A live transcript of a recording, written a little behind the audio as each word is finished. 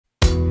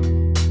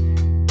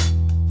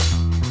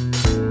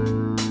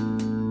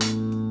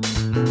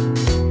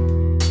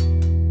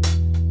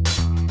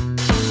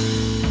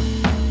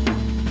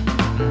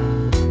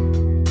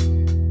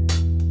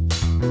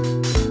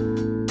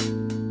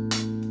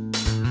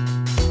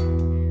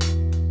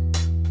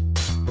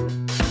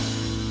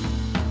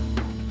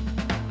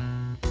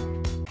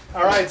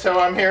All right, so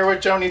I'm here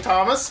with Joni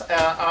Thomas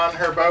on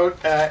her boat.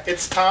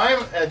 It's time.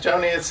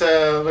 Joni, it's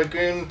a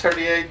Lagoon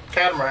 38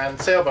 catamaran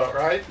sailboat,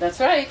 right? That's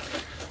right.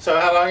 So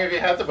how long have you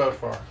had the boat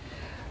for?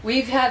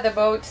 We've had the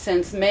boat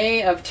since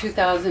May of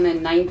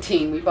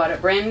 2019. We bought it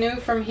brand new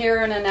from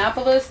here in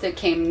Annapolis. It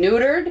came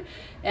neutered,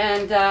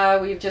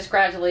 and we've just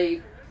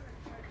gradually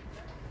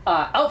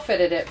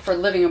outfitted it for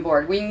living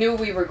aboard. We knew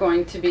we were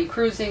going to be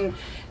cruising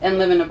and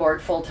living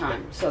aboard full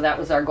time, so that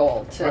was our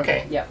goal.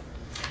 Okay. Yep.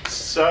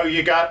 So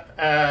you got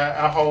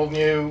a whole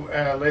new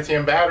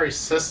lithium battery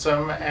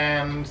system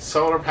and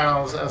solar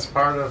panels as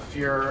part of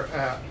your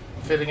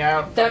fitting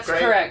out. That's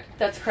upgrade? correct.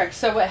 That's correct.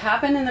 So what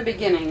happened in the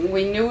beginning,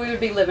 we knew we would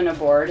be living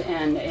aboard,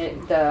 and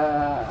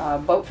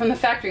the boat from the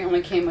factory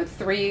only came with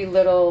 3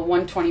 little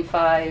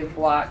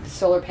 125-watt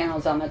solar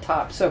panels on the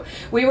top. So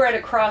we were at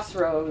a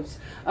crossroads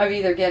of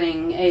either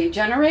getting a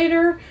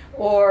generator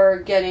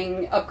or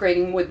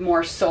upgrading with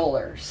more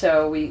solar.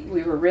 So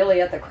we were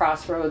really at the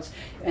crossroads,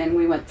 and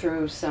we went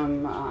through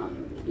some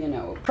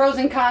pros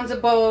and cons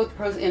of both,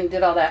 and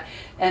did all that.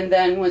 And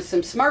then with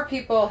some smart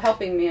people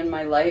helping me in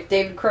my life,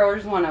 David Crower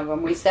is one of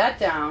them, we sat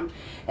down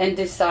and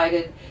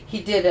decided, he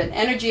did an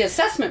energy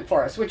assessment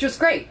for us, which was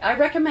great. I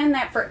recommend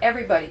that for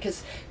everybody,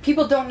 because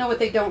people don't know what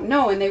they don't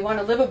know, and they want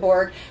to live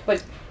aboard,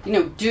 but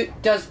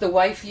does the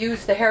wife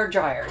use the hair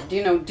dryer?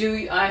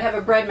 I have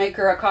a bread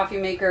maker, a coffee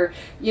maker,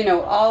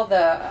 all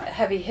the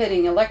heavy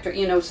hitting electric,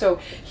 so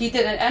he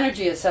did an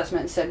energy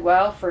assessment and said,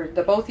 well, for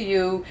the both of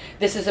you,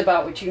 this is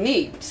about what you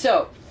need.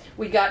 So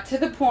we got to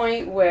the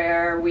point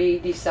where we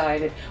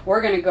decided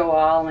we're going to go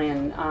all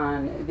in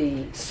on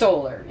the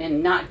solar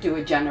and not do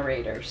a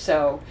generator.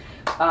 So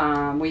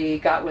we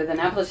got with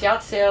Annapolis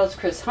Yacht Sales,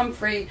 Chris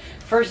Humphrey.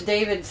 First,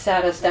 David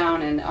sat us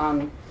down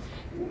and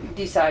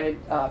decided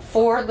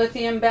 4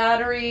 lithium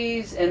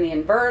batteries and the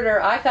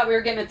inverter. I thought we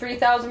were getting a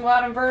 3,000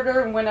 watt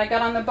inverter, and when I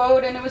got on the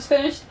boat and it was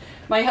finished,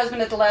 my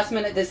husband at the last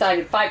minute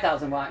decided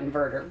 5,000 watt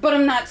inverter, but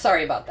I'm not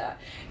sorry about that.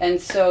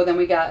 And so then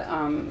we got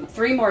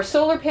 3 more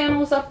solar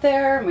panels up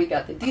there, and we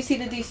got the DC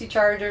to DC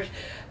chargers,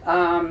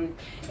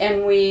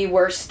 and we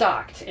were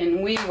stocked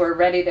and we were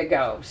ready to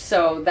go.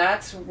 So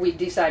we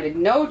decided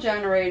no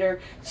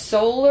generator,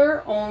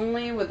 solar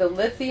only with the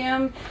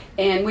lithium,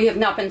 and we have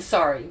not been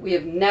sorry. We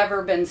have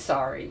never been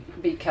sorry,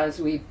 because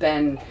we've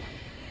been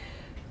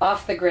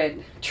off the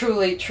grid,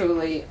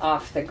 truly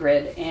off the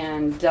grid.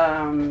 And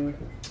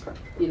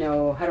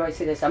how do I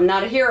say this? I'm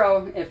not a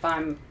hero. If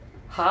I'm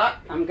hot,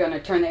 I'm going to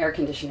turn the air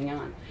conditioning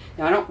on.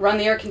 Now, I don't run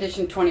the air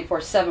conditioning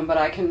 24/7, but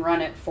I can run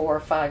it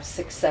 4, 5,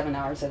 6, 7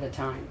 hours at a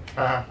time.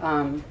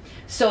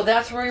 So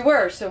that's where we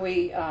were. So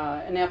we,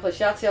 Annapolis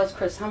Yacht Sales,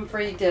 Chris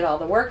Humphrey did all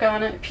the work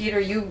on it. Peter,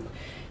 you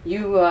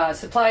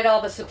supplied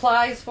all the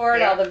supplies for it,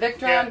 yeah. all the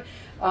Victron.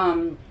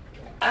 Yeah.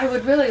 I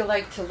would really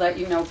like to let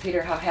you know,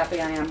 Peter, how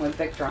happy I am with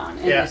Victron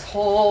and yeah. this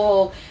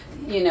whole,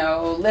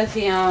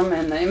 lithium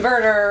and the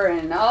inverter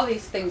and all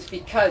these things,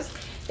 because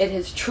it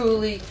is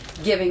truly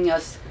giving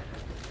us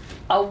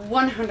a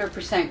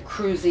 100%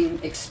 cruising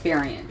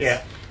experience.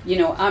 Yeah.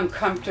 I'm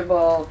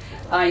comfortable.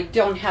 I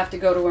don't have to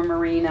go to a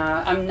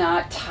marina. I'm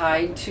not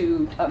tied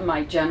to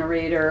my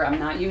generator. I'm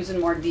not using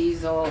more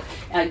diesel.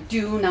 I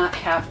do not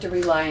have to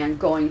rely on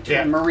going to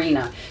yeah. a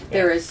marina. Yeah.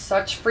 There is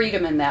such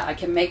freedom in that. I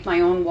can make my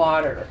own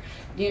water.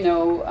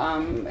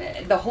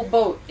 The whole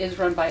boat is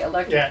run by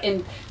electric. Yeah.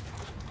 And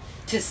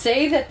to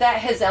say that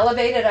has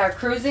elevated our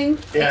cruising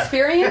yeah.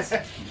 experience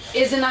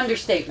is an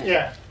understatement.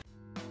 Yeah.